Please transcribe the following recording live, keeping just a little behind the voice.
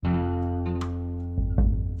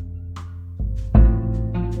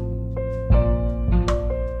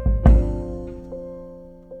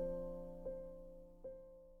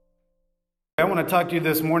want to talk to you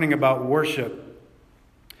this morning about worship,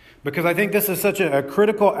 because I think this is such a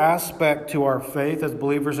critical aspect to our faith as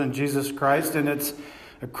believers in Jesus Christ, and it's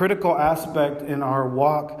a critical aspect in our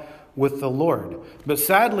walk with the Lord. But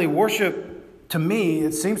sadly, worship, to me,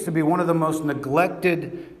 it seems to be one of the most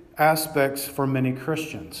neglected aspects for many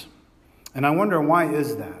Christians. And I wonder, why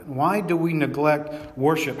is that? Why do we neglect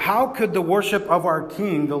worship? How could the worship of our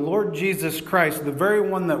King, the Lord Jesus Christ, the very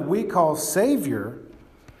one that we call Savior,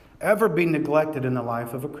 ever be neglected in the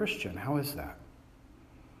life of a Christian? How is that?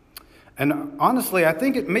 And honestly, I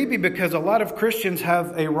think it may be because a lot of Christians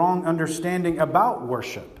have a wrong understanding about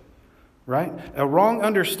worship, right? A wrong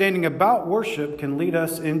understanding about worship can lead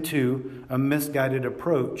us into a misguided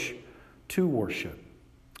approach to worship.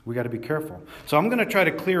 We got to be careful. So I'm going to try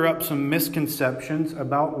to clear up some misconceptions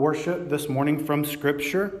about worship this morning from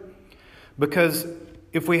Scripture. Because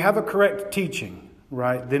if we have a correct teaching,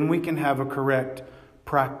 right, then we can have a correct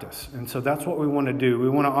practice. And so that's what we want to do. We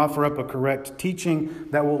want to offer up a correct teaching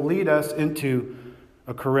that will lead us into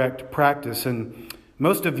a correct practice. And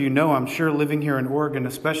most of you know, I'm sure, living here in Oregon,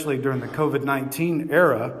 especially during the COVID-19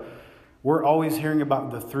 era, we're always hearing about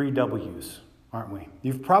the 3 W's. Aren't we?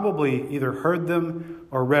 You've probably either heard them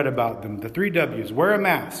or read about them. The 3 W's. Wear a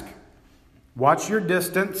mask. Watch your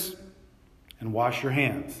distance. And wash your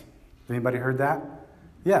hands. Anybody heard that?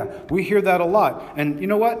 Yeah, we hear that a lot. And you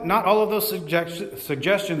know what? Not all of those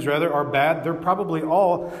suggestions are bad. They're probably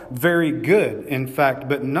all very good, in fact.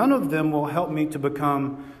 But none of them will help me to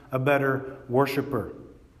become a better worshiper.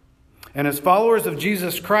 And as followers of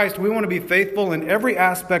Jesus Christ, we want to be faithful in every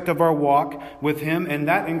aspect of our walk with Him, and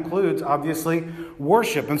that includes, obviously,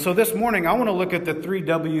 worship. And so this morning, I want to look at the 3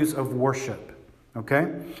 W's of worship,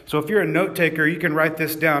 okay? So if you're a note taker, you can write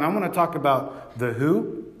this down. I want to talk about the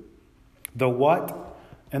who, the what,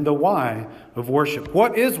 and the why of worship.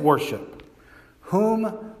 What is worship?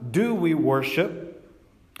 Whom do we worship?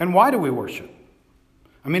 And why do we worship?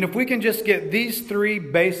 I mean, if we can just get these 3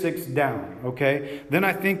 basics down, okay, then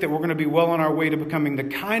I think that we're going to be well on our way to becoming the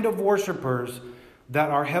kind of worshipers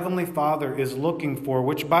that our Heavenly Father is looking for,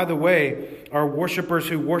 which, by the way, are worshipers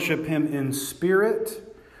who worship Him in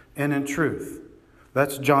spirit and in truth.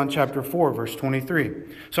 That's John chapter 4, verse 23.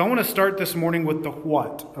 So I want to start this morning with the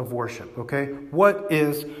what of worship, okay? What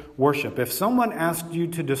is worship? If someone asked you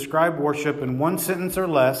to describe worship in 1 sentence or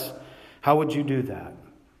less, how would you do that?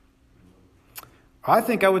 I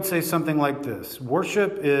think I would say something like this.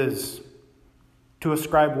 Worship is to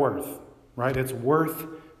ascribe worth, right? It's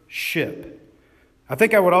worth-ship. I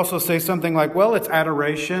think I would also say something like, well, it's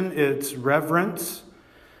adoration, it's reverence,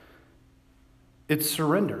 it's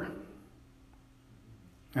surrender.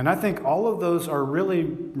 And I think all of those are really,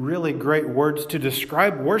 really great words to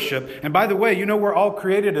describe worship. And by the way, you know we're all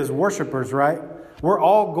created as worshipers, right? We're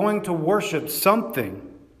all going to worship something.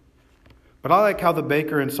 But I like how the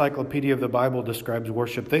Baker Encyclopedia of the Bible describes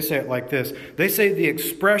worship. They say it like this. They say the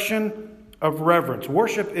expression of reverence.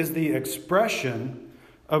 Worship is the expression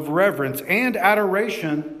of reverence and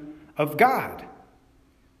adoration of God.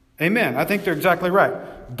 Amen. I think they're exactly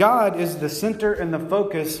right. God is the center and the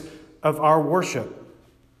focus of our worship.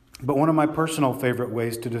 But one of my personal favorite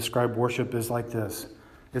ways to describe worship is like this.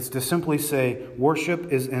 It's to simply say,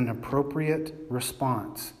 worship is an appropriate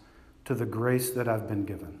response to the grace that I've been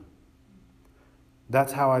given.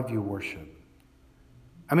 That's how I view worship.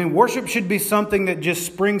 I mean, worship should be something that just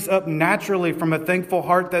springs up naturally from a thankful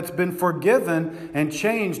heart that's been forgiven and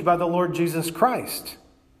changed by the Lord Jesus Christ.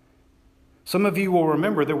 Some of you will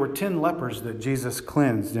remember there were 10 lepers that Jesus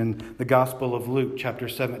cleansed in the Gospel of Luke, chapter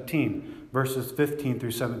 17, verses 15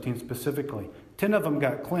 through 17 specifically. 10 of them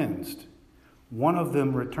got cleansed. 1 of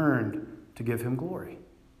them returned to give Him glory.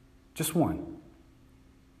 Just 1.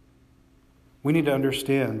 We need to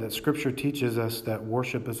understand that Scripture teaches us that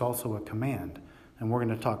worship is also a command. And we're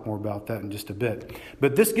going to talk more about that in just a bit.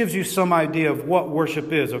 But this gives you some idea of what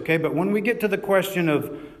worship is, okay? But when we get to the question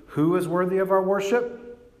of who is worthy of our worship,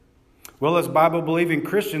 well, as Bible-believing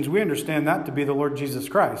Christians, we understand that to be the Lord Jesus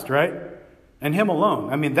Christ, right? And Him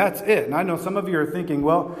alone. I mean, that's it. And I know some of you are thinking,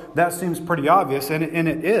 well, that seems pretty obvious. And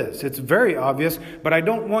it is. It's very obvious. But I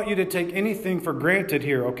don't want you to take anything for granted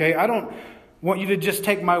here, okay? I don't want you to just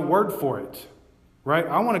take my word for it, right?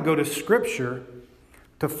 I want to go to Scripture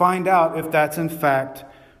to find out if that's in fact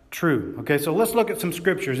true. Okay, so let's look at some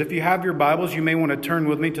scriptures. If you have your Bibles, you may want to turn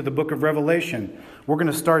with me to the book of Revelation. We're going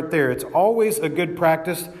to start there. It's always a good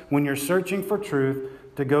practice when you're searching for truth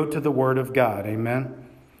to go to the Word of God. Amen.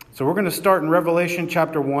 So we're going to start in Revelation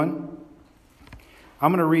chapter 1.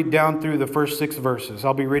 I'm going to read down through the first 6 verses.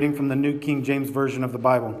 I'll be reading from the New King James Version of the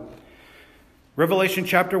Bible. Revelation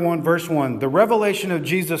chapter 1, verse 1. The revelation of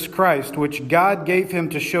Jesus Christ, which God gave Him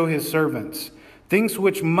to show His servants, things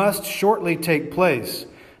which must shortly take place.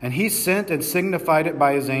 And he sent and signified it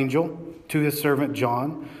by his angel to his servant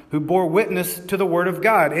John, who bore witness to the word of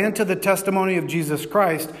God and to the testimony of Jesus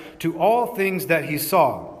Christ, to all things that he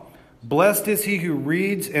saw. Blessed is he who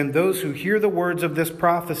reads and those who hear the words of this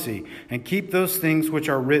prophecy and keep those things which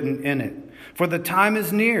are written in it. For the time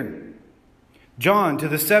is near. John, to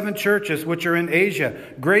the 7 churches which are in Asia,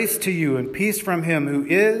 grace to you and peace from him who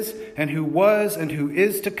is and who was and who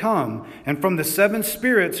is to come, and from the 7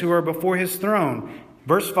 spirits who are before his throne.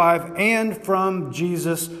 Verse 5, and from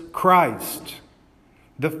Jesus Christ,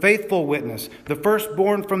 the faithful witness, the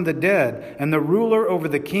firstborn from the dead, and the ruler over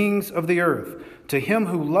the kings of the earth. To him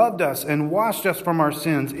who loved us and washed us from our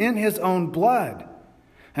sins in his own blood,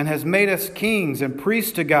 and has made us kings and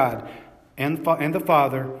priests to God and the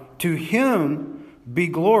Father, to him be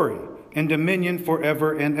glory and dominion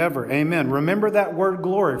forever and ever. Amen. Remember that word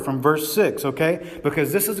glory from verse 6, okay?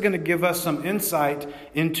 Because this is going to give us some insight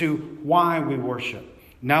into why we worship.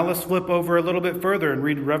 Now let's flip over a little bit further and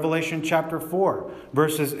read Revelation chapter 4,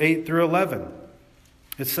 verses 8 through 11.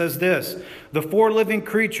 It says this, the 4 living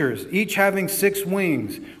creatures, each having 6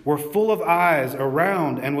 wings, were full of eyes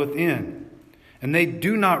around and within. And they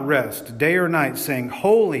do not rest day or night, saying,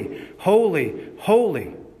 Holy, holy,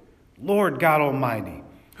 holy, Lord God Almighty,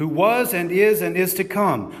 who was and is to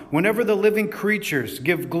come. Whenever the living creatures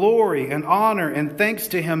give glory and honor and thanks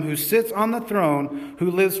to him who sits on the throne, who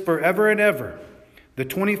lives forever and ever. The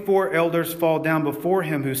 24 elders fall down before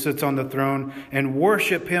him who sits on the throne and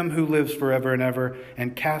worship him who lives forever and ever,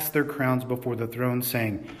 and cast their crowns before the throne,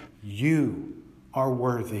 saying, You are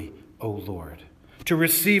worthy, O Lord, to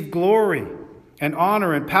receive glory and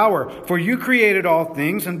honor and power, for you created all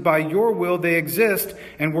things, and by your will they exist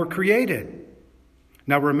and were created.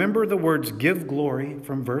 Now remember the words give glory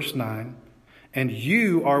from verse 9, and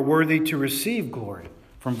you are worthy to receive glory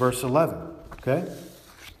from verse 11. Okay?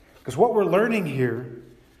 Because what we're learning here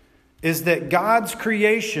is that God's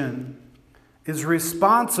creation is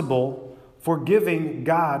responsible for giving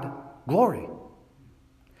God glory.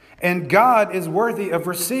 And God is worthy of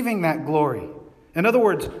receiving that glory. In other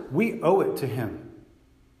words, we owe it to him.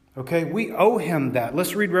 Okay, we owe him that.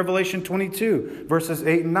 Let's read Revelation 22, verses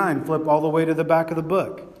 8 and 9. Flip all the way to the back of the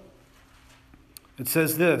book. It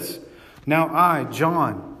says this, Now I,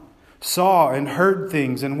 John, saw and heard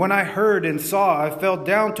things, and when I heard and saw, I fell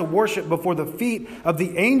down to worship before the feet of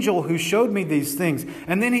the angel who showed me these things.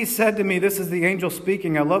 And then he said to me, this is the angel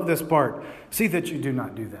speaking, I love this part, see that you do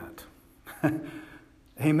not do that.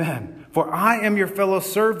 Amen. For I am your fellow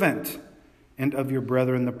servant and of your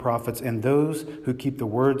brethren the prophets, and those who keep the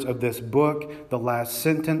words of this book. The last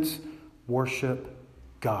sentence, worship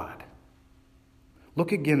God.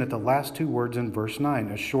 Look again at the last 2 words in verse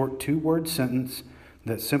 9, a short 2-word sentence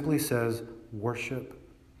that simply says, worship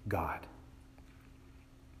God.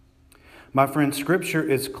 My friend, Scripture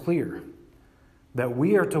is clear that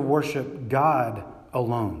we are to worship God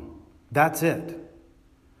alone. That's it.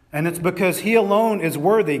 And it's because he alone is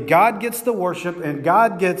worthy. God gets the worship and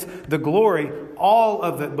God gets the glory. All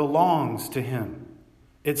of it belongs to him.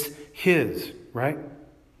 It's his, right?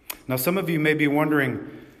 Now, some of you may be wondering,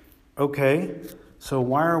 okay, so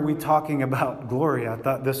why are we talking about glory? I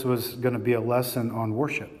thought this was going to be a lesson on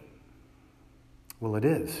worship. Well, it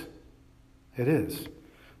is. It is.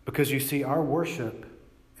 Because you see, our worship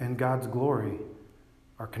and God's glory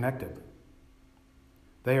are connected.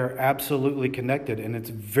 They are absolutely connected, and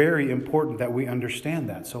it's very important that we understand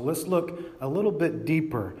that. So let's look a little bit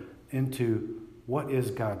deeper into what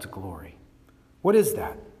is God's glory. What is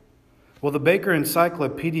that? Well, the Baker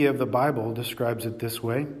Encyclopedia of the Bible describes it this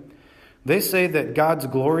way. They say that God's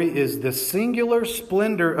glory is the singular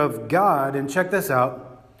splendor of God, and check this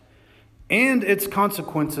out, and its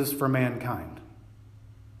consequences for mankind.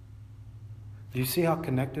 Do you see how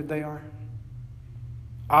connected they are?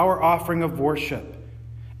 Our offering of worship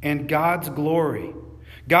and God's glory,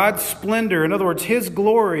 God's splendor, in other words, his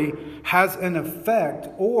glory has an effect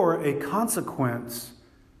or a consequence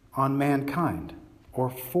on mankind or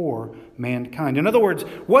for mankind. In other words,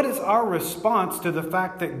 what is our response to the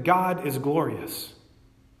fact that God is glorious?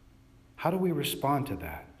 How do we respond to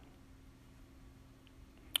that?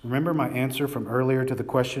 Remember my answer from earlier to the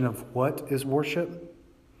question of what is worship?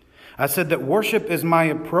 I said that worship is my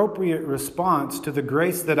appropriate response to the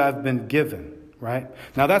grace that I've been given. Right?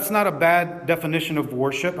 Now, that's not a bad definition of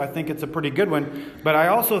worship. I think it's a pretty good one. But I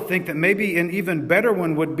also think that maybe an even better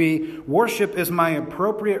one would be worship is my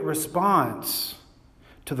appropriate response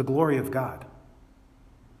to the glory of God.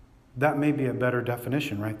 That may be a better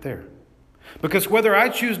definition right there. Because whether I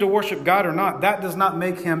choose to worship God or not, that does not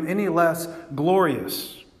make him any less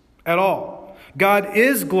glorious at all. God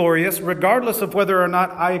is glorious regardless of whether or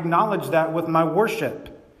not I acknowledge that with my worship.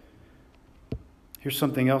 Here's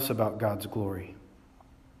something else about God's glory.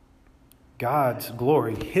 God's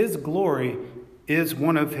glory, His glory is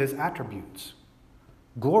one of His attributes.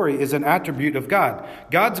 Glory is an attribute of God.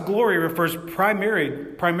 God's glory refers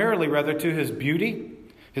primarily to His beauty,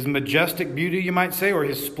 His majestic beauty, you might say, or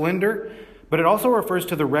His splendor, but it also refers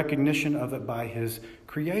to the recognition of it by His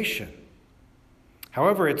creation.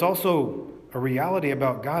 However, it's also a reality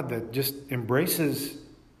about God that just embraces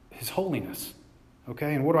His holiness.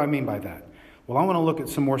 Okay, and what do I mean by that? Well, I want to look at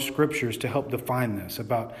some more scriptures to help define this,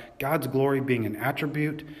 about God's glory being an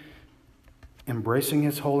attribute, embracing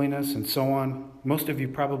His holiness, and so on. Most of you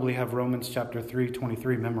probably have Romans chapter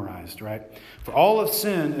 3:23 memorized, right? For all have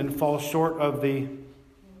sinned and fall short of the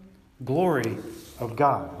glory of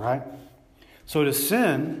God, right? So to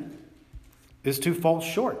sin is to fall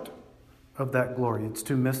short of that glory. It's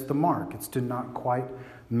to miss the mark. It's to not quite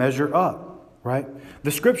measure up, right?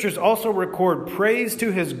 The scriptures also record praise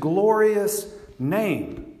to His glorious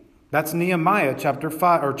name. That's Nehemiah chapter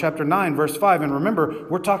 5 or chapter 9 verse 5. And remember,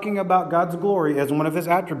 we're talking about God's glory as one of His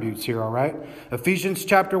attributes here, all right? Ephesians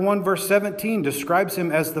chapter 1 verse 17 describes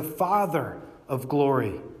Him as the Father of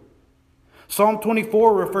glory. Psalm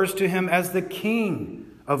 24 refers to Him as the King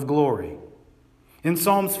of glory. In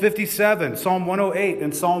Psalms 57, Psalm 108,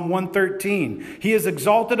 and Psalm 113, He is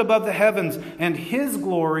exalted above the heavens, and His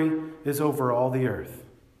glory is over all the earth.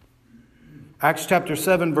 Acts chapter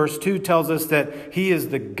 7, verse 2 tells us that He is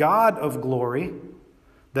the God of glory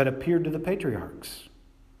that appeared to the patriarchs.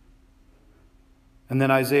 And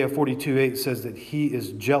then Isaiah 42:8 says that He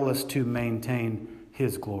is jealous to maintain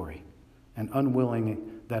His glory and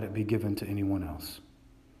unwilling that it be given to anyone else.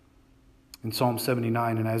 In Psalm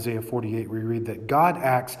 79 and Isaiah 48, we read that God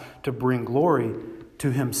acts to bring glory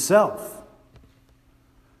to Himself.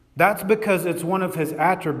 That's because it's one of His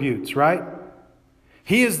attributes, right?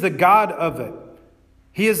 He is the God of it.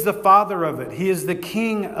 He is the Father of it. He is the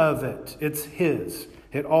King of it. It's His.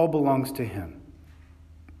 It all belongs to Him.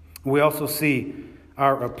 We also see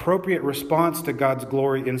our appropriate response to God's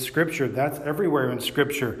glory in Scripture. That's everywhere in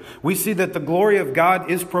Scripture. We see that the glory of God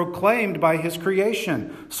is proclaimed by His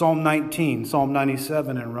creation. Psalm 19, Psalm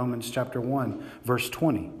 97, and Romans chapter 1, verse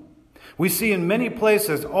 20. We see in many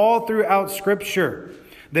places all throughout Scripture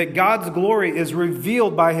that God's glory is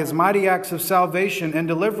revealed by His mighty acts of salvation and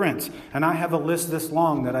deliverance. And I have a list this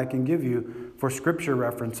long that I can give you for Scripture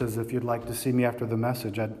references. If you'd like to see me after the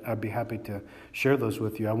message, I'd be happy to share those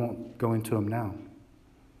with you. I won't go into them now.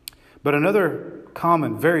 But another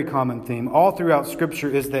common, very common theme all throughout Scripture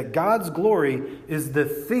is that God's glory is the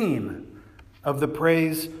theme of the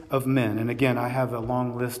praise of men. And again, I have a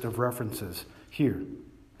long list of references here.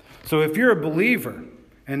 So if you're a believer,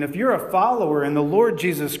 and if you're a follower in the Lord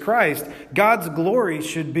Jesus Christ, God's glory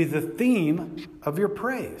should be the theme of your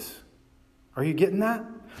praise. Are you getting that?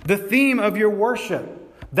 The theme of your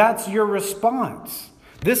worship. That's your response.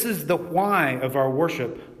 This is the why of our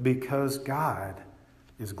worship, because God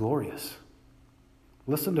is glorious.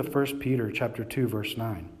 Listen to 1 Peter chapter 2, verse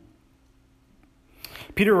 9.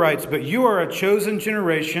 Peter writes, "But you are a chosen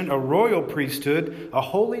generation, a royal priesthood, a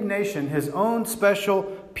holy nation, His own special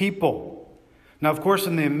people." Now, of course,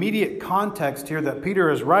 in the immediate context here that Peter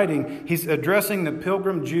is writing, he's addressing the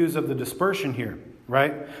pilgrim Jews of the dispersion here,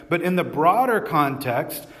 right? But in the broader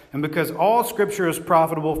context, and because all Scripture is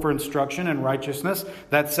profitable for instruction and righteousness,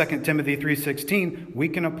 that's 2 Timothy 3:16, we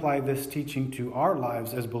can apply this teaching to our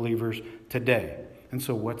lives as believers today. And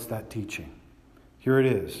so what's that teaching? Here it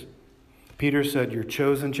is. Peter said, you're a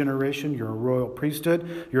chosen generation, you're a royal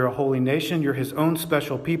priesthood, you're a holy nation, you're His own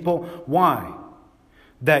special people. Why?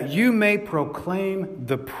 That you may proclaim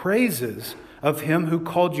the praises of Him who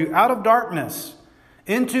called you out of darkness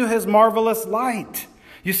into His marvelous light.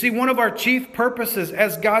 You see, one of our chief purposes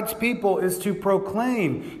as God's people is to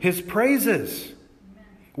proclaim His praises.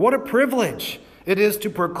 What a privilege it is to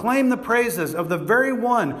proclaim the praises of the very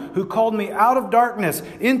one who called me out of darkness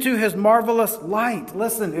into His marvelous light.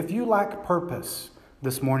 Listen, if you lack purpose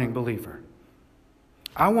this morning, believer,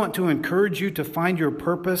 I want to encourage you to find your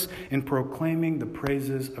purpose in proclaiming the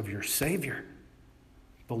praises of your Savior,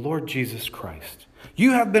 the Lord Jesus Christ.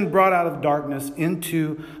 You have been brought out of darkness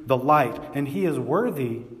into the light, and He is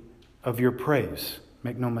worthy of your praise.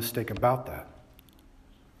 Make no mistake about that.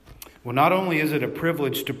 Well, not only is it a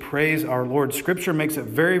privilege to praise our Lord, Scripture makes it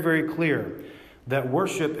very, very clear that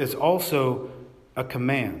worship is also a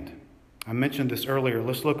command. I mentioned this earlier.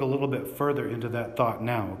 Let's look a little bit further into that thought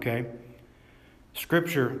now, okay?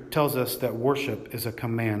 Scripture tells us that worship is a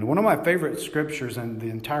command. One of my favorite scriptures in the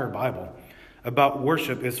entire Bible about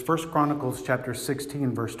worship is 1 Chronicles chapter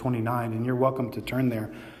 16, verse 29. And you're welcome to turn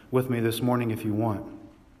there with me this morning if you want.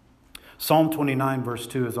 Psalm 29, verse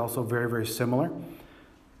 2 is also very, very similar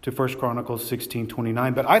to 1 Chronicles 16,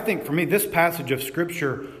 29. But I think for me, this passage of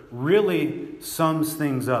Scripture really sums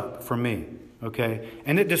things up for me. Okay?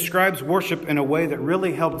 And it describes worship in a way that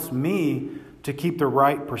really helps me to keep the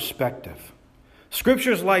right perspective.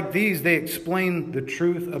 Scriptures like these, they explain the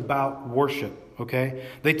truth about worship. Okay?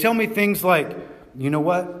 They tell me things like, you know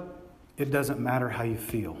what? It doesn't matter how you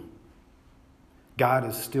feel. God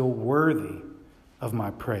is still worthy of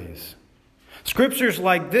my praise. Scriptures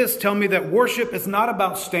like this tell me that worship is not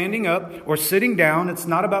about standing up or sitting down. It's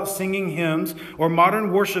not about singing hymns or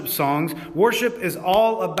modern worship songs. Worship is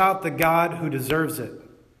all about the God who deserves it.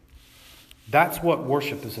 That's what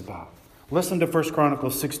worship is about. Listen to 1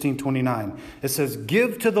 Chronicles 16:29. It says,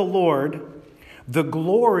 "Give to the Lord the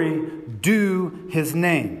glory due his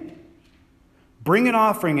name. Bring an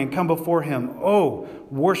offering and come before him. Oh,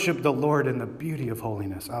 worship the Lord in the beauty of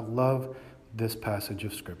holiness." I love this passage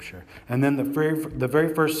of Scripture. And then the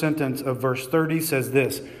very first sentence of verse 30 says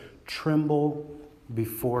this, "Tremble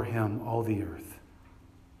before him, all the earth."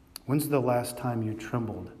 When's the last time you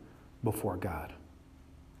trembled before God?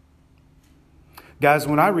 Guys,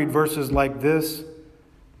 when I read verses like this,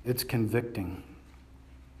 it's convicting.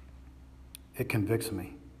 It convicts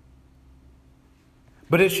me.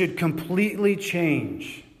 But it should completely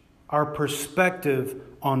change our perspective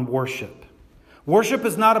on worship. Worship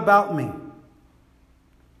is not about me.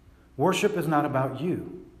 Worship is not about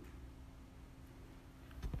you.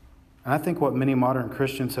 And I think what many modern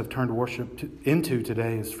Christians have turned worship into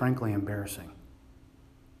today is frankly embarrassing.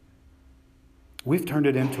 We've turned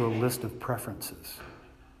it into a list of preferences.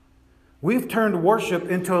 We've turned worship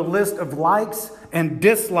into a list of likes and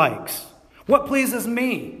dislikes. What pleases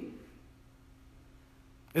me?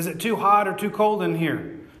 Is it too hot or too cold in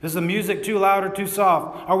here? Is the music too loud or too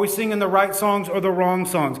soft? Are we singing the right songs or the wrong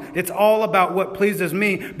songs? It's all about what pleases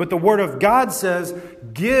me. But the Word of God says,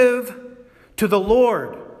 give to the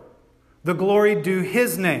Lord the glory due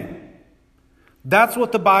his name. That's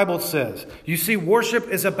what the Bible says. You see, worship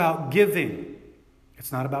is about giving.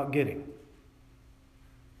 It's not about getting.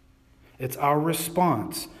 It's our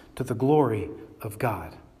response to the glory of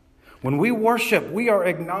God. When we worship, we are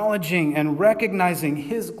acknowledging and recognizing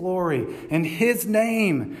his glory and his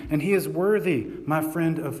name. And he is worthy, my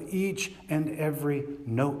friend, of each and every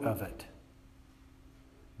note of it.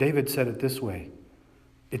 David said it this way,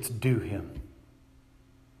 it's due him.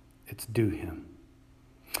 It's due him.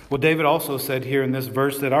 Well, David also said here in this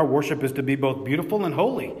verse that our worship is to be both beautiful and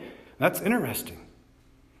holy. That's interesting.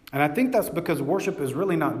 And I think that's because worship is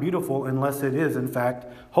really not beautiful unless it is, in fact,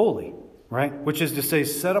 holy. Right? Which is to say,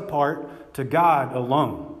 set apart to God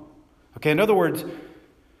alone. Okay, in other words,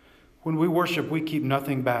 when we worship, we keep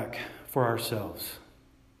nothing back for ourselves.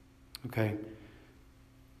 Okay?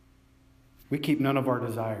 We keep none of our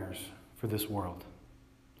desires for this world.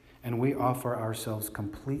 And we offer ourselves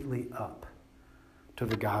completely up to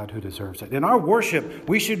the God who deserves it. In our worship,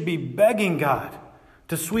 we should be begging God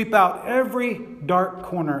to sweep out every dark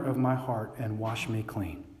corner of my heart and wash me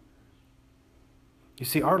clean. You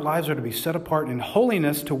see, our lives are to be set apart in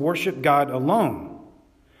holiness to worship God alone.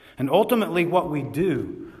 And ultimately, what we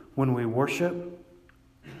do when we worship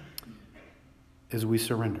is we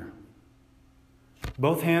surrender.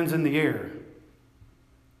 Both hands in the air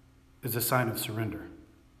is a sign of surrender,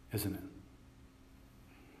 isn't it?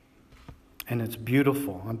 And it's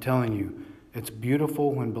beautiful. I'm telling you, it's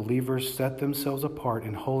beautiful when believers set themselves apart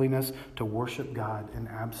in holiness to worship God in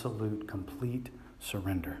absolute, complete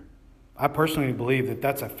surrender. I personally believe that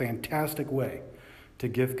that's a fantastic way to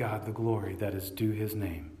give God the glory that is due his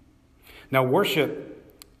name. Now,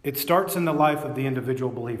 worship, it starts in the life of the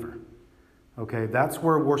individual believer. Okay, that's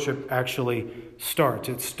where worship actually starts.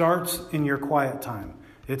 It starts in your quiet time.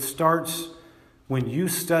 It starts when you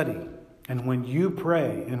study and when you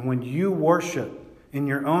pray and when you worship in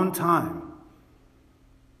your own time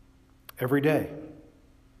every day.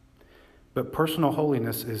 But personal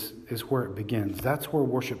holiness is where it begins. That's where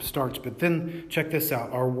worship starts. But then, check this out.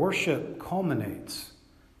 Our worship culminates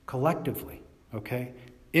collectively, okay,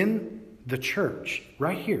 in the church,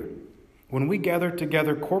 right here, when we gather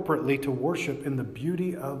together corporately to worship in the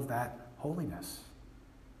beauty of that holiness.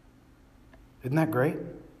 Isn't that great?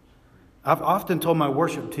 I've often told my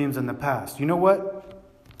worship teams in the past, you know what?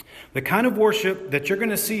 The kind of worship that you're going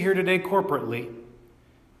to see here today corporately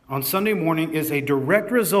on Sunday morning is a direct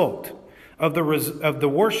result of the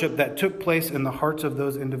worship that took place in the hearts of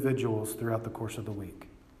those individuals throughout the course of the week.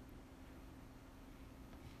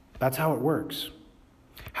 That's how it works.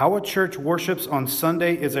 How a church worships on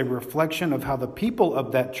Sunday is a reflection of how the people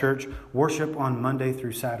of that church worship on Monday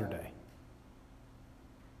through Saturday.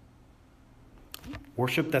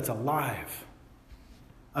 Worship that's alive,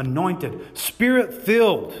 anointed,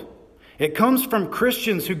 Spirit-filled. It comes from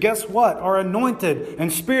Christians who, guess what, are anointed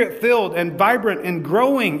and Spirit-filled and vibrant and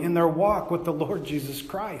growing in their walk with the Lord Jesus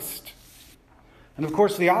Christ. And of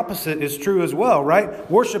course, the opposite is true as well, right?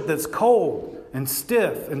 Worship that's cold and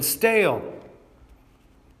stiff and stale.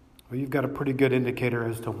 Well, you've got a pretty good indicator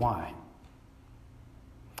as to why.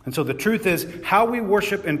 And so the truth is, how we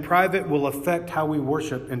worship in private will affect how we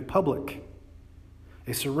worship in public.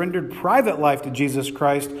 A surrendered private life to Jesus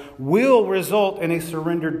Christ will result in a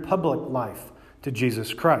surrendered public life to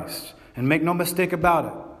Jesus Christ. And make no mistake about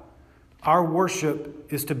it, our worship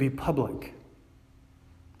is to be public.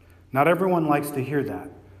 Not everyone likes to hear that,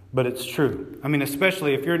 but it's true. I mean,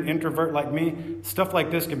 especially if you're an introvert like me, stuff like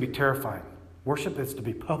this can be terrifying. Worship is to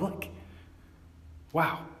be public?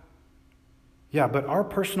 Wow. Yeah, but our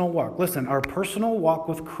personal walk, listen, our personal walk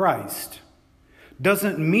with Christ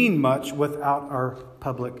doesn't mean much without our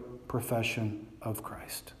public profession of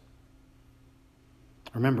Christ.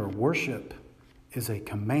 Remember, worship is a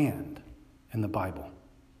command in the Bible.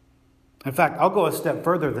 In fact, I'll go a step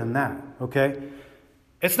further than that, okay?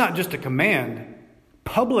 It's not just a command.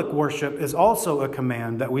 Public worship is also a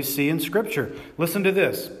command that we see in Scripture. Listen to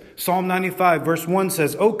this. Psalm 95 verse 1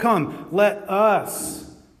 says, "Oh, come, let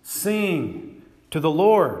us sing to the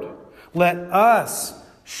Lord. Let us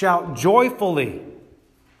shout joyfully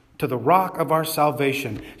to the rock of our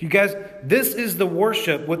salvation." You guys, this is the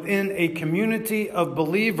worship within a community of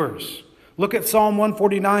believers. Look at Psalm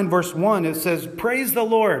 149 verse 1. It says, "Praise the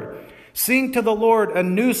Lord. Sing to the Lord a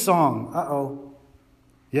new song."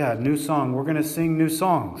 Yeah, new song. We're going to sing new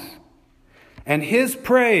songs. "And His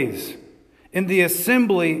praise in the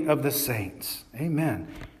assembly of the saints." Amen.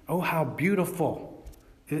 Oh, how beautiful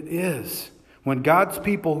it is when God's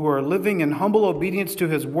people who are living in humble obedience to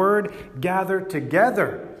His word gather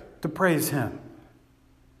together to praise Him.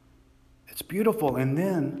 It's beautiful. And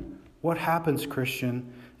then what happens,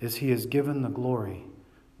 Christian, is He is given the glory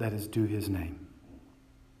that is due His name.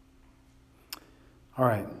 All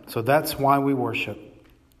right, so that's why we worship.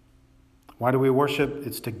 Why do we worship?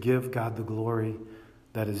 It's to give God the glory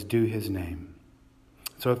that is due His name.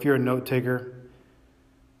 So if you're a note taker,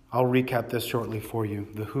 I'll recap this shortly for you.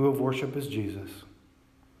 The who of worship is Jesus.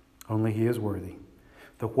 Only He is worthy.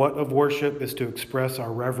 The what of worship is to express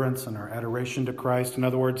our reverence and our adoration to Christ. In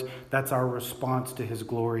other words, that's our response to His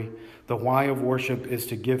glory. The why of worship is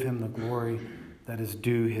to give Him the glory that is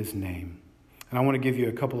due His name. And I want to give you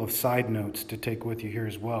a couple of side notes to take with you here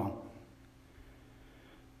as well.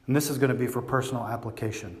 And this is going to be for personal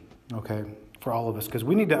application, okay, for all of us. Because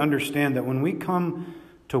we need to understand that when we come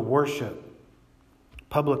to worship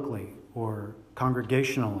publicly or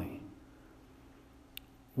congregationally,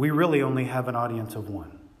 we really only have an audience of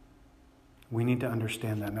one. We need to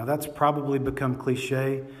understand that. Now, that's probably become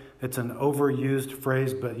cliche. It's an overused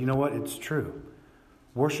phrase, but you know what? It's true.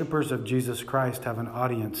 Worshipers of Jesus Christ have an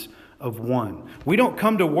audience of one. We don't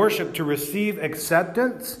come to worship to receive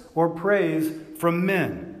acceptance or praise from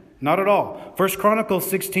men. Not at all. 1 Chronicles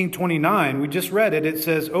 16:29, we just read it. It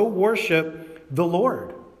says, "Oh, worship the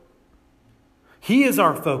Lord." He is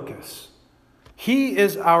our focus. He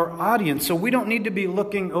is our audience. So we don't need to be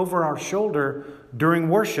looking over our shoulder during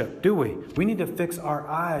worship, do we? We need to fix our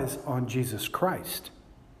eyes on Jesus Christ.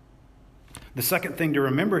 The second thing to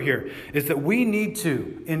remember here is that we need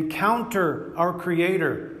to encounter our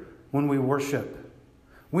Creator when we worship.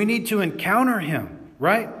 We need to encounter Him,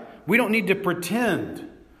 right? We don't need to pretend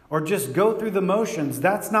or just go through the motions.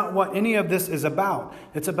 That's not what any of this is about.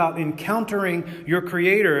 It's about encountering your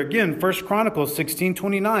Creator. Again, 1 Chronicles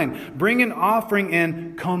 16:29. Bring an offering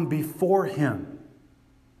and come before Him.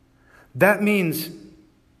 That means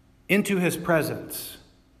into His presence.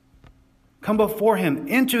 Come before Him,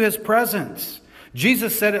 into His presence.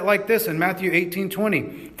 Jesus said it like this in Matthew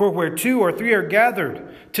 18:20. "For where 2 or 3 are gathered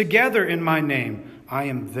together in my name, I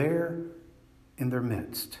am there in their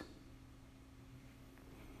midst."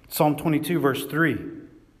 Psalm 22 verse 3,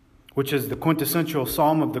 which is the quintessential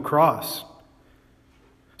psalm of the cross,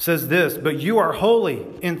 says this, "But you are holy,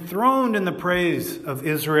 enthroned in the praise of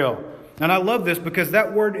Israel." And I love this because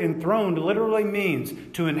that word enthroned literally means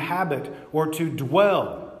to inhabit or to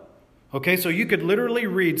dwell. Okay, so you could literally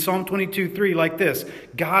read Psalm 22:3 like this: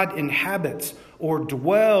 God inhabits or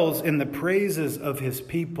dwells in the praises of His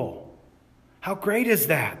people. How great is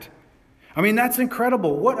that? I mean, that's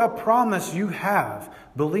incredible. What a promise you have,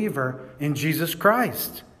 believer, in Jesus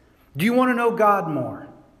Christ. Do you want to know God more?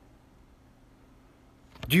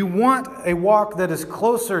 Do you want a walk that is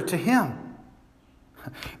closer to Him?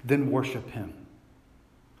 Then worship Him.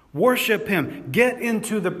 Worship Him. Get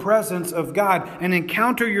into the presence of God and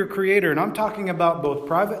encounter your Creator. And I'm talking about both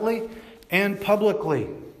privately and publicly.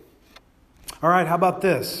 All right, how about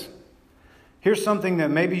this? Here's something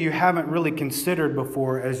that maybe you haven't really considered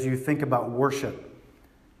before as you think about worship.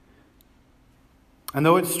 And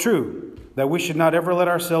though it's true that we should not ever let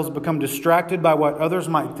ourselves become distracted by what others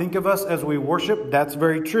might think of us as we worship, that's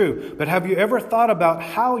very true. But have you ever thought about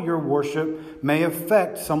how your worship may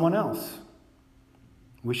affect someone else?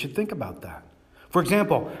 We should think about that. For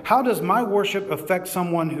example, how does my worship affect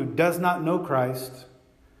someone who does not know Christ?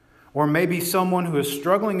 Or maybe someone who is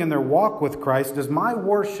struggling in their walk with Christ? Does my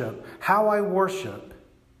worship, how I worship,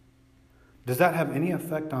 does that have any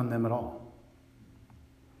effect on them at all?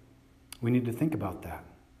 We need to think about that.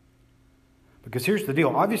 Because here's the deal.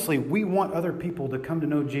 Obviously, we want other people to come to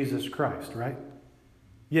know Jesus Christ, right?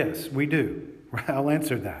 Yes, we do. I'll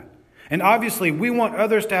answer that. And obviously, we want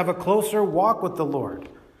others to have a closer walk with the Lord.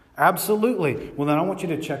 Absolutely. Well, then I want you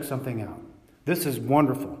to check something out. This is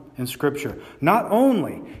wonderful in Scripture. Not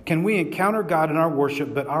only can we encounter God in our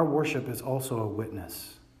worship, but our worship is also a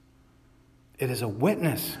witness. It is a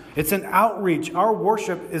witness. It's an outreach. Our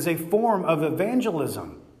worship is a form of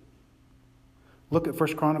evangelism. Look at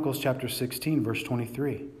 1 Chronicles chapter 16, verse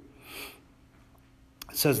 23.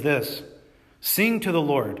 It says this, "Sing to the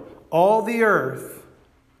Lord, all the earth,"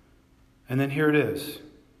 and then here it is,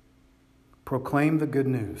 "proclaim the good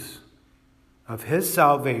news of His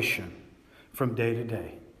salvation from day to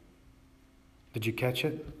day." Did you catch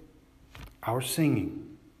it? Our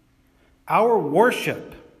singing, our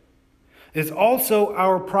worship is also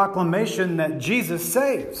our proclamation that Jesus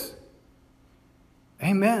saves.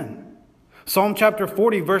 Amen. Psalm chapter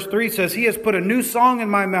 40, verse 3 says, "He has put a new song in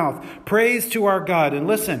my mouth, praise to our God." And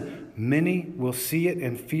listen, many will see it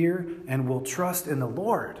and fear and will trust in the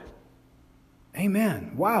Lord.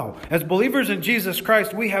 Amen. Wow. As believers in Jesus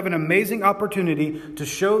Christ, we have an amazing opportunity to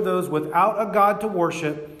show those without a God to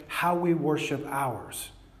worship how we worship ours,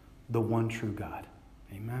 the one true God.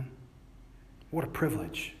 Amen. What a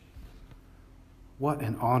privilege. What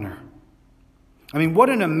an honor. I mean, what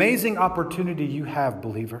an amazing opportunity you have,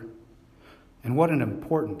 believer. And what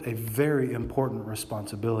a very important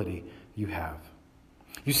responsibility you have.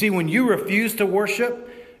 You see, when you refuse to worship,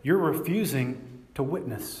 you're refusing to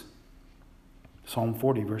witness. Psalm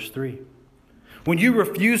 40, verse 3. When you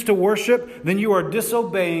refuse to worship, then you are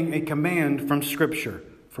disobeying a command from Scripture.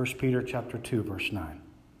 1 Peter chapter 2, verse 9.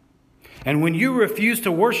 And when you refuse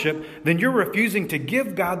to worship, then you're refusing to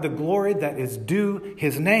give God the glory that is due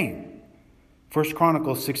His name. 1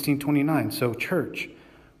 Chronicles 16:29. So, church,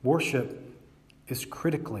 worship is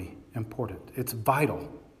critically important. It's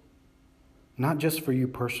vital. Not just for you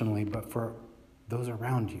personally, but for those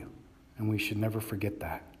around you. And we should never forget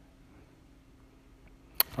that.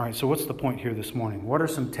 All right, so what's the point here this morning? What are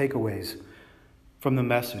some takeaways from the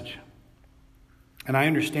message? And I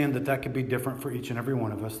understand that could be different for each and every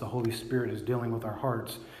one of us. The Holy Spirit is dealing with our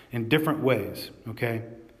hearts in different ways, okay?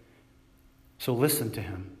 So listen to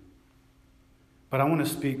Him. But I want to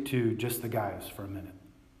speak to just the guys for a minute.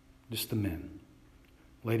 Just the men.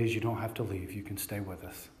 Ladies, you don't have to leave. You can stay with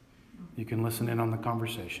us. You can listen in on the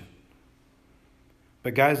conversation.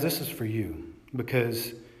 But guys, this is for you.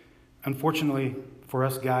 Because unfortunately, for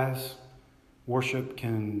us guys, worship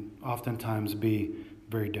can oftentimes be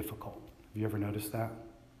very difficult. Have you ever noticed that?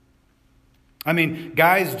 I mean,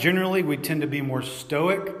 guys, generally, we tend to be more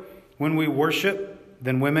stoic when we worship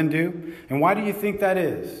than women do. And why do you think that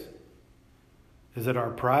is? Is it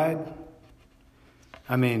our pride?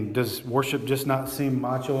 I mean, does worship just not seem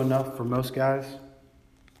macho enough for most guys?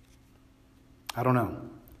 I don't know.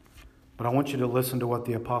 But I want you to listen to what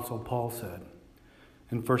the Apostle Paul said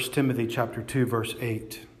in 1 Timothy chapter 2, verse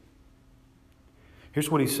 8.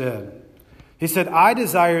 Here's what he said. He said, "I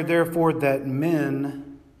desire, therefore, that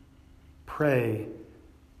men pray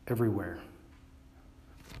everywhere,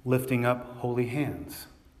 lifting up holy hands,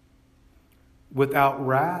 without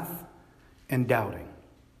wrath and doubting."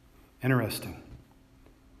 Interesting.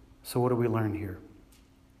 So what do we learn here?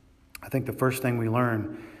 I think the first thing we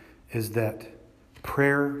learn is that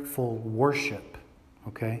prayerful worship,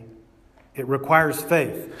 okay, it requires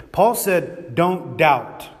faith. Paul said, don't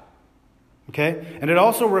doubt. Okay? And it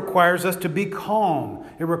also requires us to be calm.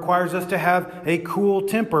 It requires us to have a cool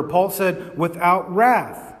temper. Paul said, without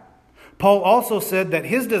wrath. Paul also said that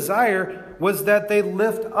his desire was that they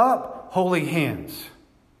lift up holy hands.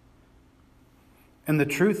 And the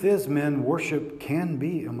truth is, men, worship can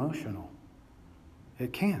be emotional.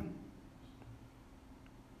 It can.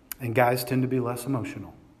 And guys tend to be less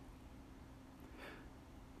emotional.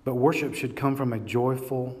 But worship should come from a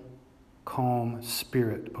joyful, calm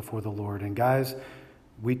spirit before the Lord. And guys,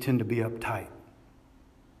 we tend to be uptight.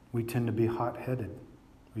 We tend to be hot-headed.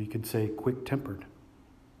 Or you could say quick-tempered.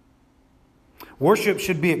 Worship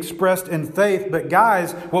should be expressed in faith. But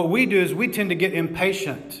guys, what we do is we tend to get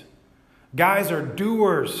impatient. Guys are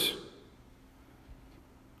doers.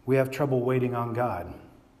 We have trouble waiting on God.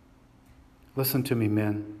 Listen to me,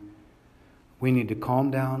 men. We need to calm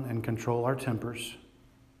down and control our tempers.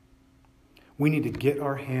 We need to get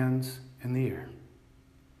our hands in the air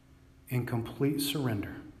in complete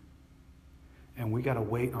surrender. And we got to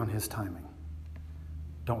wait on His timing.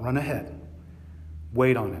 Don't run ahead.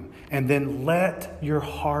 Wait on Him. And then let your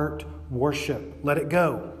heart worship. Let it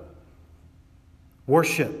go.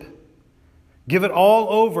 Worship. Give it all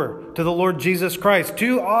over to the Lord Jesus Christ.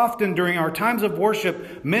 Too often during our times of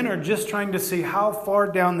worship, men are just trying to see how far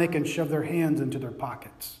down they can shove their hands into their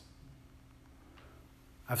pockets.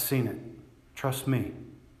 I've seen it. Trust me.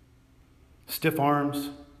 Stiff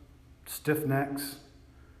arms, stiff necks,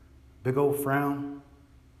 big old frown,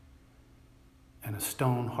 and a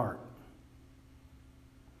stone heart.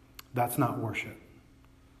 That's not worship.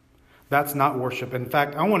 That's not worship. In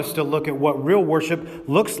fact, I want us to look at what real worship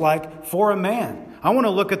looks like for a man. I want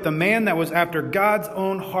to look at the man that was after God's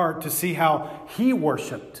own heart to see how he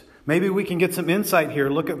worshiped. Maybe we can get some insight here.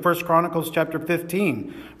 Look at 1 Chronicles chapter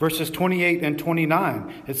 15, verses 28 and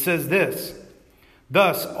 29. It says this: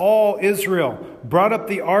 "Thus all Israel brought up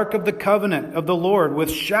the ark of the covenant of the Lord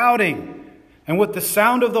with shouting and with the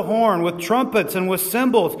sound of the horn, with trumpets and with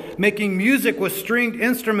cymbals, making music with stringed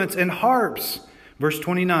instruments and harps." Verse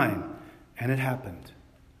 29, "And it happened,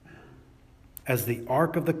 as the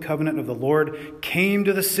ark of the covenant of the Lord came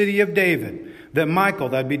to the city of David, that Michal,"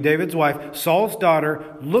 that'd be David's wife, Saul's daughter,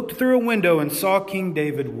 "looked through a window and saw King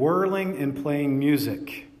David whirling and playing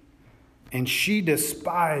music. And she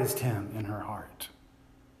despised him in her heart."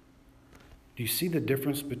 Do you see the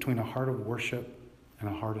difference between a heart of worship and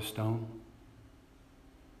a heart of stone?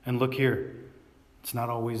 And look here, it's not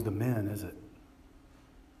always the men, is it?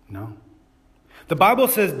 No. The Bible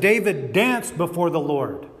says David danced before the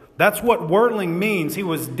Lord. That's what whirling means. He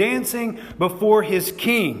was dancing before his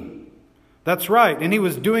king. That's right. And he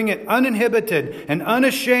was doing it uninhibited and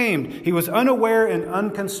unashamed. He was unaware and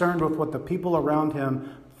unconcerned with what the people around him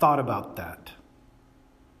thought about that.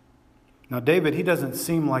 Now, David, he doesn't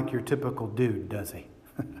seem like your typical dude, does he?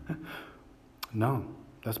 No,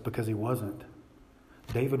 that's because he wasn't.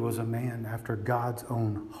 David was a man after God's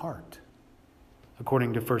own heart,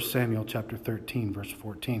 according to 1 Samuel chapter 13, verse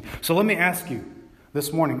 14. So let me ask you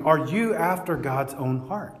this morning, are you after God's own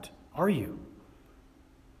heart? Are you?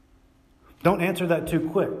 Don't answer that too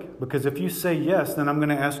quick, because if you say yes, then I'm going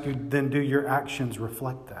to ask you, then do your actions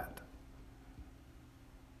reflect that?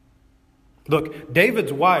 Look,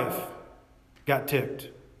 David's wife got ticked.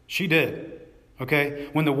 She did. Okay?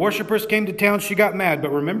 When the worshipers came to town, she got mad.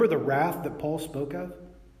 But remember the wrath that Paul spoke of?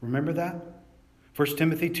 Remember that? 1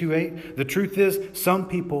 Timothy 2:8. The truth is, some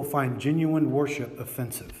people find genuine worship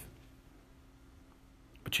offensive.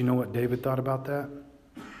 But you know what David thought about that?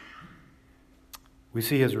 We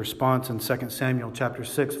see his response in 2 Samuel chapter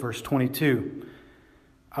 6, verse 22.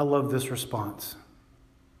 I love this response.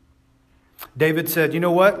 David said, "You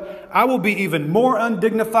know what? I will be even more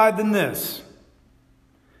undignified than this,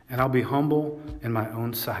 and I'll be humble in my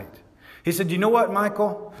own sight." He said, "You know what,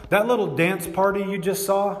 Michal? That little dance party you just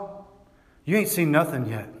saw, you ain't seen nothing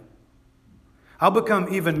yet. I'll become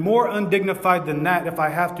even more undignified than that if I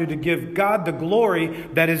have to give God the glory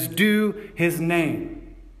that is due His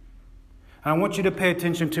name." And I want you to pay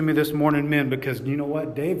attention to me this morning, men, because you know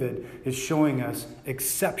what? David is showing us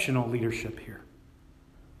exceptional leadership here.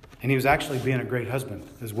 And he was actually being a great husband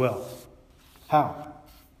as well. How?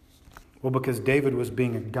 Well, because David was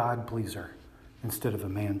being a God pleaser instead of a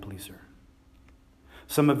man pleaser.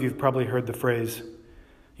 Some of you have probably heard the phrase,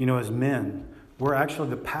 you know, as men, we're actually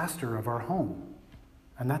the pastor of our home.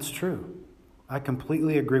 And that's true. I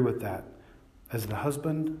completely agree with that. As the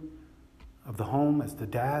husband of the home, as the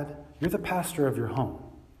dad, you're the pastor of your home.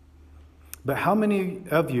 But how many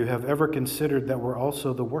of you have ever considered that we're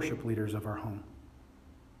also the worship leaders of our home?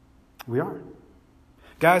 We are.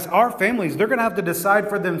 Guys, our families, they're going to have to decide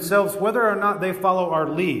for themselves whether or not they follow our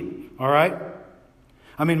lead. All right?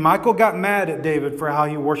 I mean, Michal got mad at David for how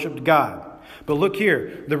he worshiped God. But look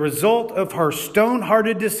here. The result of her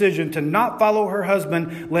stone-hearted decision to not follow her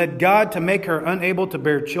husband led God to make her unable to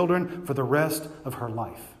bear children for the rest of her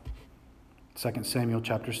life. 2 Samuel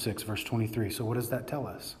chapter 6, verse 23. So what does that tell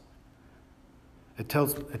us? It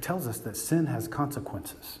tells us that sin has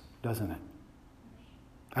consequences, doesn't it?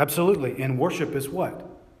 Absolutely. And worship is what?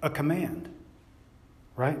 A command.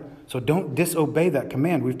 right? So don't disobey that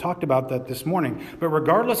command. We've talked about that this morning. But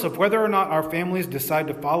regardless of whether or not our families decide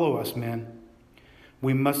to follow us, men,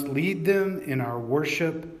 we must lead them in our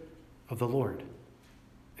worship of the Lord.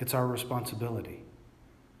 It's our responsibility.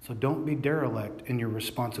 So don't be derelict in your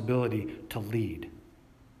responsibility to lead.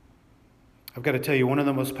 I've got to tell you, one of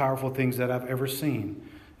the most powerful things that I've ever seen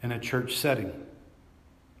in a church setting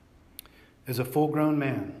is a full-grown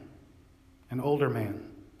man, an older man,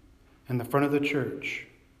 in the front of the church,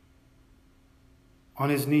 on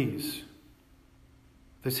his knees,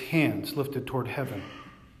 with his hands lifted toward heaven,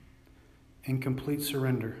 in complete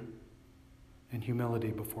surrender and humility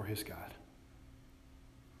before his God.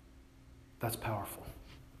 That's powerful.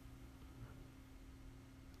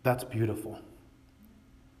 That's beautiful.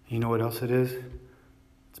 You know what else it is?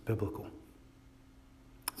 It's biblical.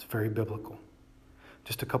 It's very biblical.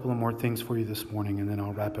 Just a couple of more things for you this morning, and then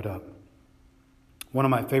I'll wrap it up. One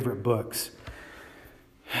of my favorite books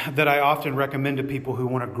that I often recommend to people who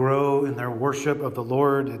want to grow in their worship of the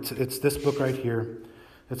Lord, it's this book right here.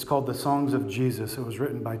 It's called The Songs of Jesus. It was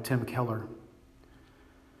written by Tim Keller.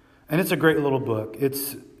 And it's a great little book.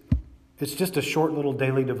 It's just a short little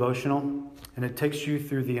daily devotional, and it takes you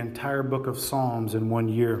through the entire book of Psalms in 1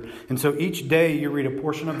 year. And so each day you read a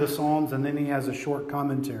portion of the Psalms, and then he has a short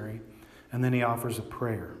commentary, and then he offers a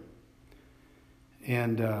prayer.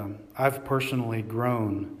 And I've personally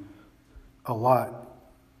grown a lot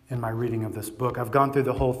in my reading of this book. I've gone through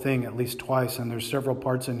the whole thing at least twice, and there's several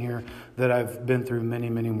parts in here that I've been through many,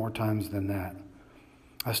 many more times than that.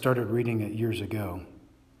 I started reading it years ago.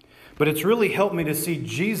 But it's really helped me to see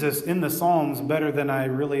Jesus in the Psalms better than I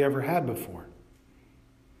really ever had before.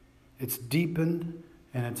 It's deepened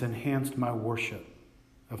and it's enhanced my worship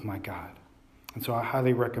of my God. And so I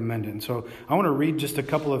highly recommend it. And so I want to read just a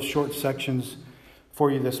couple of short sections for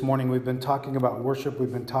you this morning. We've been talking about worship.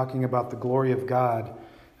 We've been talking about the glory of God.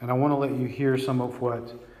 And I want to let you hear some of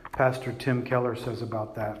what Pastor Tim Keller says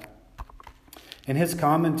about that. In his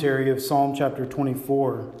commentary of Psalm chapter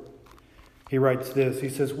 24, he writes this. He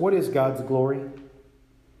says, "What is God's glory?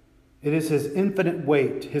 It is His infinite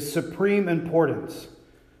weight, His supreme importance.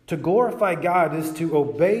 To glorify God is to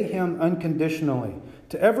obey Him unconditionally.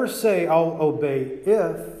 To ever say, 'I'll obey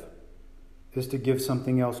if,' is to give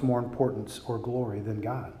something else more importance or glory than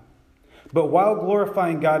God. But while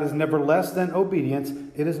glorifying God is never less than obedience,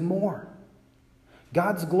 it is more.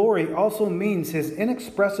 God's glory also means His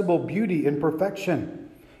inexpressible beauty and perfection.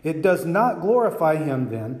 It does not glorify Him,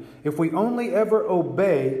 then, if we only ever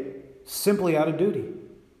obey simply out of duty.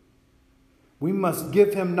 We must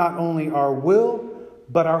give Him not only our will,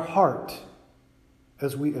 but our heart,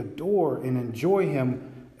 as we adore and enjoy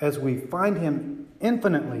Him, as we find Him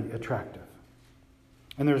infinitely attractive.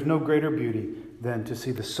 And there's no greater beauty than to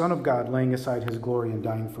see the Son of God laying aside His glory and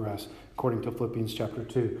dying for us, according to Philippians chapter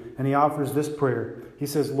 2. And he offers this prayer. He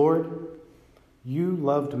says, "Lord, You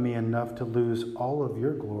loved me enough to lose all of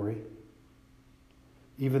Your glory,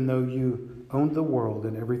 even though You owned the world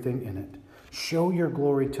and everything in it. Show Your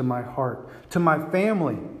glory to my heart, to my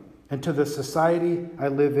family, and to the society I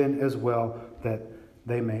live in as well, that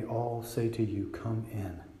they may all say to You, 'Come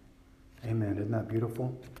in.'" Amen. Isn't that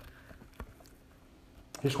beautiful?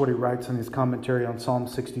 Here's what he writes in his commentary on Psalm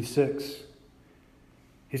 66.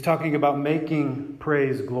 He's talking about making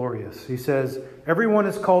praise glorious. He says, "Everyone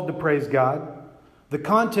is called to praise God. The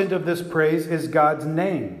content of this praise is God's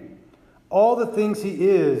name, all the things He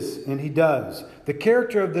is and He does. The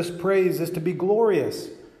character of this praise is to be glorious."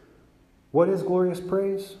 What is glorious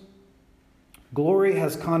praise? Glory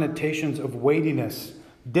has connotations of weightiness,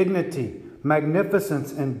 dignity,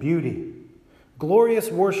 magnificence, and beauty. Glorious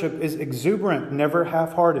worship is exuberant, never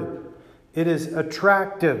half-hearted. It is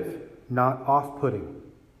attractive, not off-putting.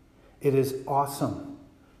 It is awesome,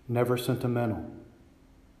 never sentimental.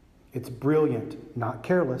 It's brilliant, not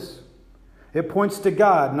careless. It points to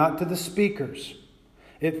God, not to the speakers.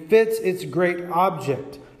 It fits its great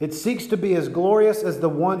object. It seeks to be as glorious as the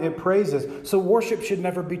one it praises. So worship should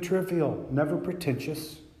never be trivial, never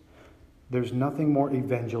pretentious. There's nothing more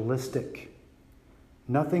evangelistic,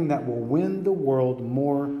 nothing that will win the world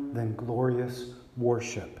more than glorious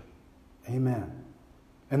worship. Amen.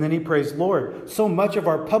 And then he prays, "Lord, so much of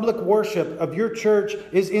our public worship of Your church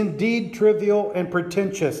is indeed trivial and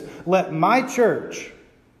pretentious. Let my church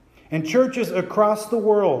and churches across the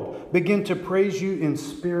world begin to praise You in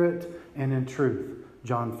spirit and in truth."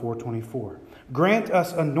 John 4:24. Grant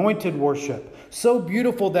us anointed worship, so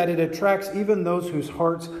beautiful that it attracts even those whose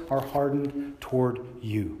hearts are hardened toward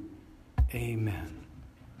You. Amen.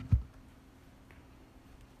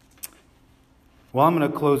 Well, I'm going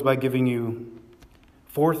to close by giving you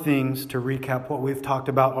 4 things to recap what we've talked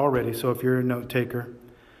about already. So if you're a note taker,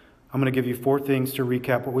 I'm going to give you 4 things to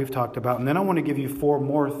recap what we've talked about, and then I want to give you 4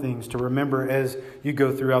 more things to remember as you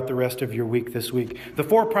go throughout the rest of your week this week. The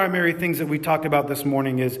 4 primary things that we talked about this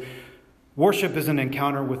morning is worship is an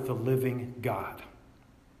encounter with the living God.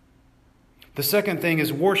 The second thing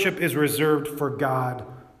is worship is reserved for God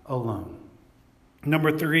alone.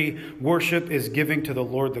 Number 3, worship is giving to the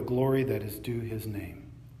Lord the glory that is due his name.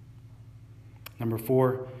 Number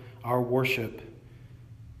 4, our worship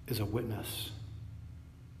is a witness.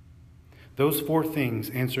 Those 4 things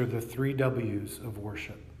answer the 3 W's of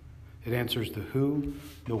worship. It answers the who,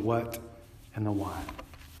 the what, and the why.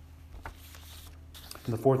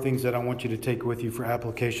 And the 4 things that I want you to take with you for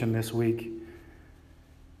application this week,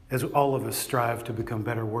 as all of us strive to become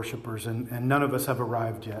better worshipers, and none of us have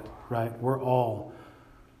arrived yet, right? We're all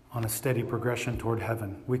on a steady progression toward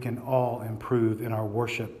heaven. We can all improve in our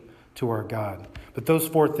worship to our God. But those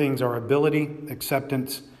 4 things are ability,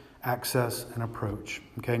 acceptance, access, and approach.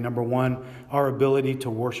 Okay, number 1, our ability to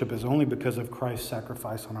worship is only because of Christ's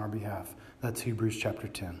sacrifice on our behalf. That's Hebrews chapter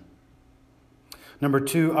 10. Number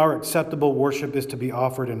 2, our acceptable worship is to be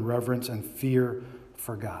offered in reverence and fear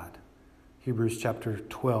for God. Hebrews chapter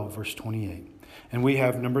 12, verse 28. And we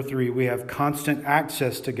have, number 3, we have constant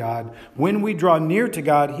access to God. When we draw near to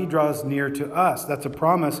God, he draws near to us. That's a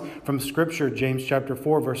promise from Scripture, James chapter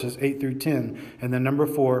 4, verses 8 through 10. And then number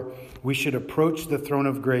 4, we should approach the throne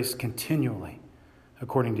of grace continually,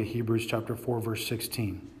 according to Hebrews chapter 4, verse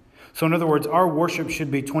 16. So in other words, our worship should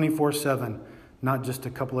be 24/7, not just a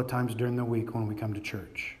couple of times during the week when we come to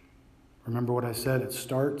church. Remember what I said? It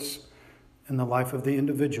starts in the life of the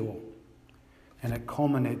individual, and it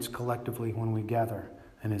culminates collectively when we gather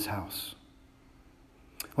in his house.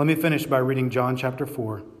 Let me finish by reading John chapter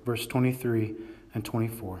 4, verse 23 and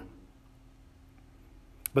 24.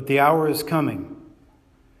 But the hour is coming,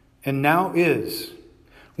 and now is,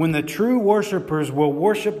 when the true worshipers will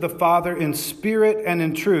worship the Father in spirit and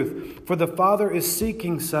in truth, for the Father is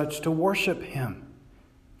seeking such to worship him.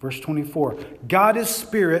 Verse 24, God is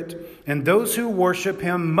spirit, and those who worship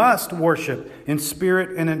him must worship in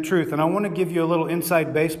spirit and in truth. And I want to give you a little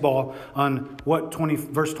inside baseball on what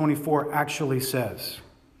verse 24 actually says.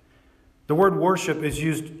 The word worship is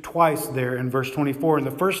used twice there in verse 24. And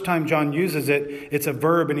the first time John uses it, it's a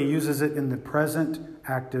verb, and he uses it in the present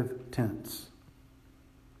active tense.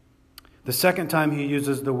 The second time he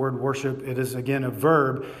uses the word worship, it is again a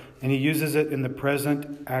verb, and he uses it in the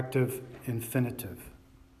present active infinitive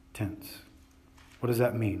tense. What does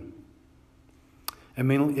that mean? It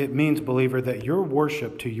means, believer, that your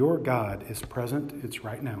worship to your God is present. It's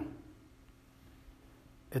right now.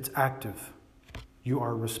 It's active. You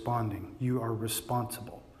are responding. You are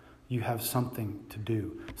responsible. You have something to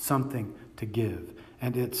do, something to give,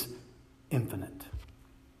 and it's infinite.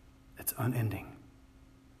 It's unending.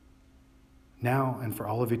 Now and for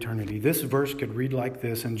all of eternity. This verse could read like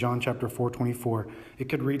this in John chapter 4:24. It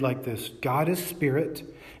could read like this: God is spirit,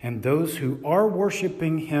 and those who are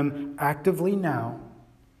worshiping him actively now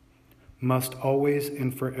must always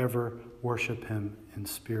and forever worship him in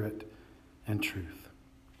spirit and truth.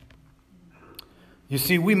 You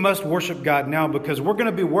see, we must worship God now because we're going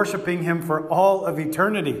to be worshiping him for all of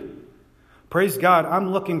eternity. Praise God,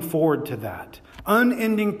 I'm looking forward to that.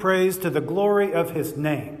 Unending praise to the glory of his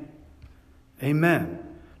name. Amen.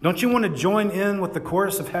 Don't you want to join in with the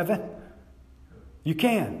chorus of heaven? You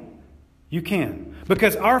can. You can.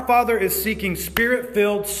 Because our Father is seeking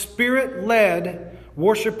spirit-filled, spirit-led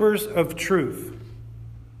worshipers of truth.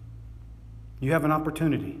 You have an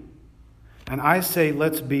opportunity. And I say,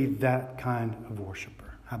 let's be that kind of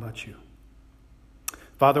worshiper. How about you?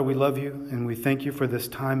 Father, we love you and we thank you for this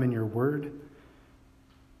time in your word.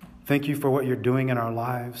 Thank you for what you're doing in our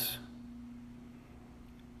lives.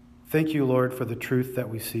 Thank you, Lord, for the truth that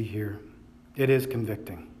we see here. It is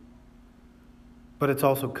convicting, but it's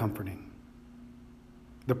also comforting.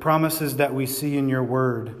 The promises that we see in your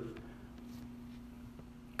word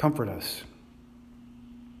comfort us.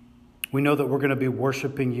 We know that we're going to be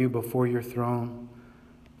worshiping you before your throne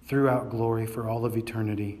throughout glory for all of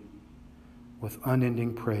eternity with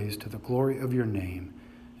unending praise to the glory of your name,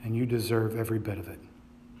 and you deserve every bit of it.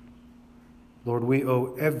 Lord, we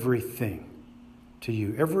owe everything to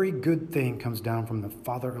you. Every good thing comes down from the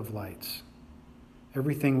Father of lights.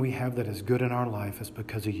 Everything we have that is good in our life is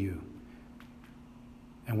because of you.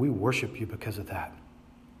 And we worship you because of that.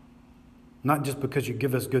 Not just because you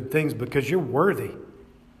give us good things, because you're worthy.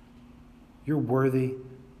 You're worthy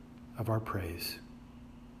of our praise.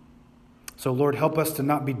 So, Lord, help us to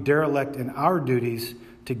not be derelict in our duties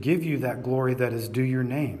to give you that glory that is due your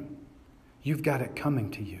name. You've got it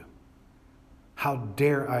coming to you. How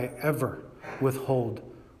dare I ever withhold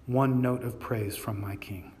one note of praise from my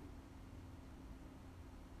King?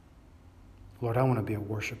 Lord, I want to be a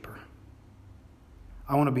worshiper.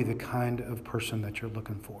 I want to be the kind of person that you're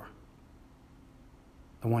looking for,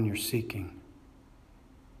 the one you're seeking,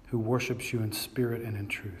 who worships you in spirit and in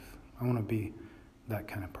truth. I want to be that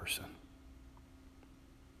kind of person.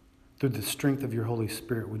 Through the strength of your Holy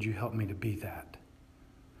Spirit, would you help me to be that?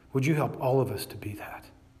 Would you help all of us to be that?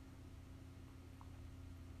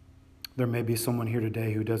 There may be someone here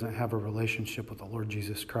today who doesn't have a relationship with the Lord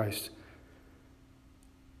Jesus Christ.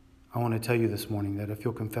 I want to tell you this morning that if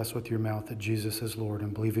you'll confess with your mouth that Jesus is Lord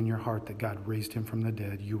and believe in your heart that God raised him from the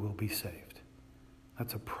dead, you will be saved.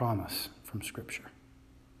 That's a promise from Scripture.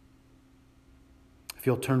 If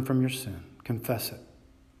you'll turn from your sin, confess it.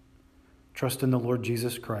 Trust in the Lord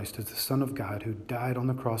Jesus Christ as the Son of God who died on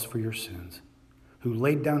the cross for your sins, who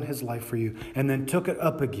laid down his life for you and then took it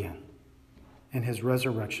up again in his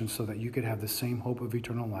resurrection so that you could have the same hope of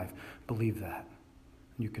eternal life. Believe that,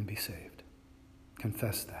 and you can be saved.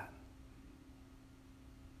 Confess that.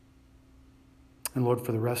 And Lord,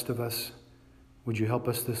 for the rest of us, would you help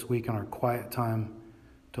us this week in our quiet time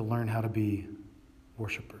to learn how to be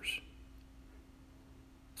worshipers?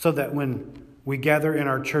 So that when we gather in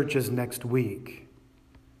our churches next week,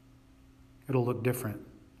 it'll look different.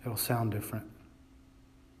 It'll sound different.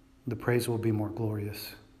 The praise will be more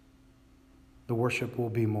glorious. The worship will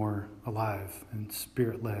be more alive and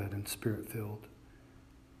spirit-led and spirit-filled.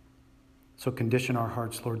 So condition our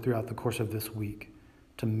hearts, Lord, throughout the course of this week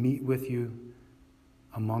to meet with you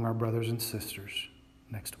among our brothers and sisters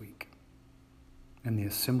next week in the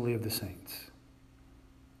assembly of the saints.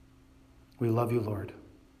 We love you, Lord.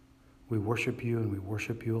 We worship you and we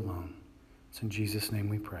worship you alone. It's in Jesus' name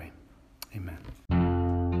we pray. Amen.